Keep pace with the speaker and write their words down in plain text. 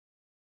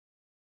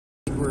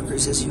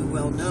workers, as you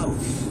well know.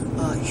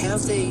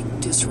 Have they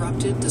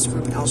disrupted this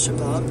group,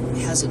 Al-Shabaab?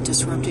 Has it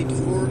disrupted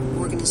your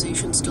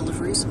organization's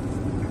deliveries?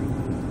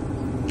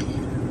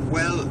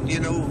 Well, you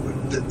know,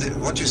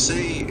 what you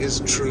say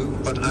is true,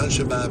 but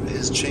Al-Shabaab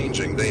is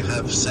changing. They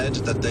have said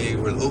that they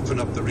will open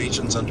up the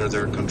regions under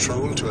their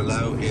control to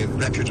allow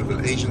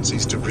reputable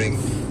agencies to bring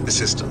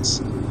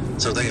assistance.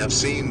 So they have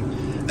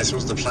seen, I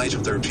suppose, the plight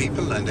of their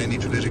people, and any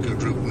political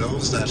group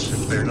knows that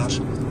if they're not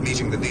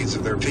meeting the needs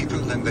of their people,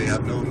 then they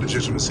have no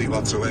legitimacy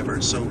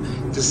whatsoever. So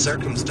the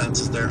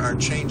circumstances there are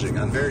changing,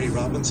 and Mary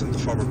Robinson, the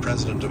former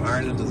President of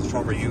Ireland and the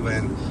former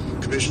UN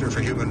Commissioner for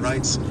Human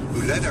Rights,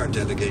 who led our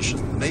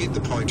delegation, made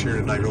the point here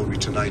in Nairobi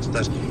tonight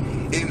that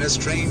in a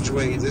strange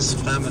way this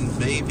famine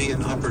may be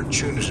an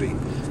opportunity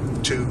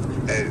to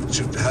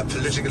have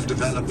political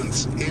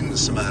developments in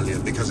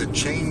Somalia, because it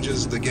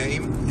changes the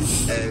game.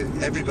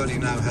 Everybody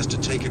now has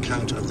to take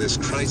account of this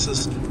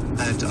crisis,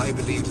 and I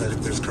believe that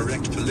if there's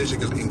correct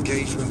political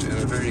engagement in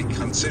a very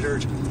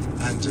considered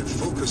and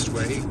focused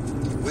way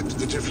with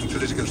the different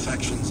political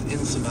factions in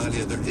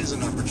Somalia, there is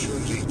an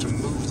opportunity to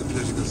move the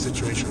political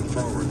situation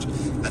forward,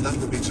 and that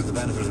will be to the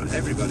benefit of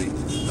everybody,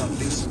 not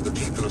least the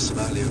people of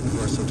Somalia who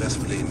are so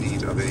desperately in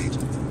need of aid.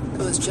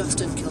 It was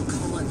Justin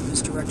Kilcullen,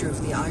 who's director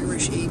of the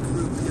Irish aid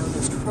group known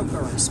as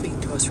Trócaire, speaking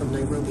to us from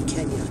Nairobi,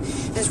 Kenya.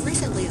 As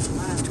recently as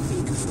last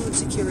week, food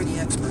security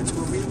experts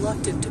were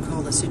reluctant to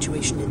call the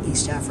situation in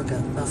East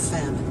Africa a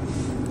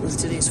famine. With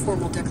today's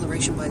formal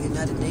declaration by the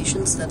United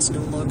Nations, that's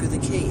no longer the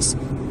case.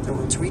 Our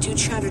own Ritu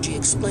Chatterjee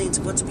explains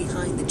what's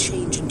behind the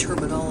change in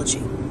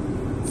terminology.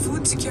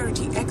 Food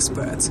security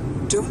experts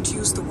don't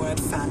use the word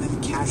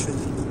famine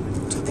casually.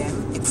 To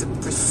them, it's a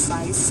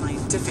precise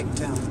scientific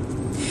term.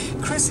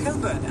 Chris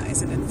Hilberner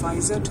is an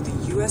advisor to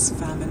the U.S.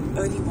 Famine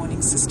Early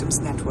Warning Systems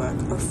Network,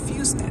 or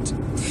FuseNet.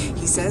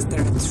 He says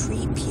there are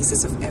 3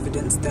 pieces of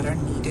evidence that are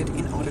needed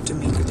in order to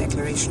make a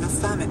declaration of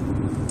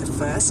famine. The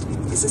first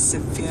is a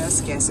severe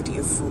scarcity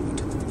of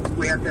food.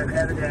 We have to have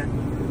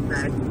evidence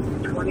that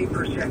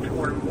 20%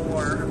 or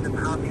more of the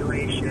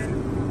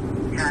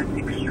population has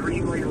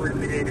extremely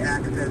limited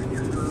access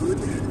to food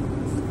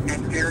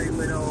and very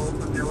little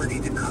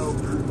ability to cope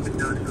with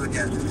those food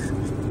deficits.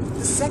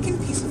 The second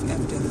piece of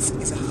evidence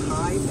is a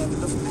high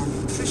level of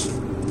malnutrition.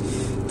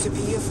 To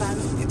be a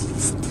famine, at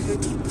least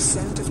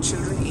 30% of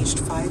children aged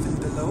 5 and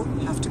below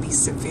have to be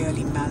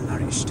severely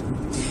malnourished.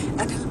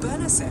 And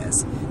Hilberner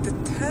says the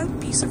third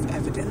piece of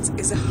evidence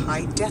is a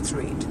high death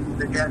rate.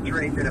 The death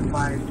rate that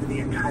applies to the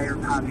entire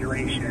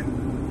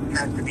population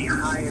has to be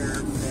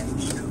higher than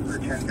 2 per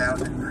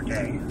 10,000 per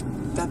day.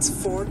 That's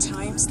 4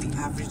 times the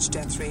average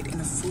death rate in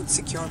a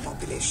food-secure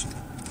population.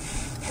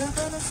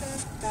 Hilberner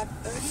says that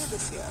earlier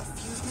this year,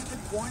 FuseNet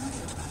had warned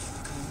the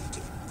international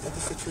community that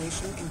the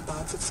situation in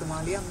parts of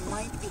Somalia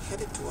might be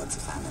headed towards a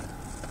famine.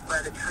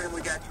 By the time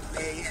we got to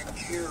May and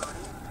June,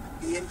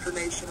 the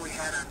information we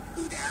had on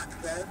food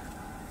access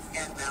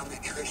and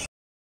malnutrition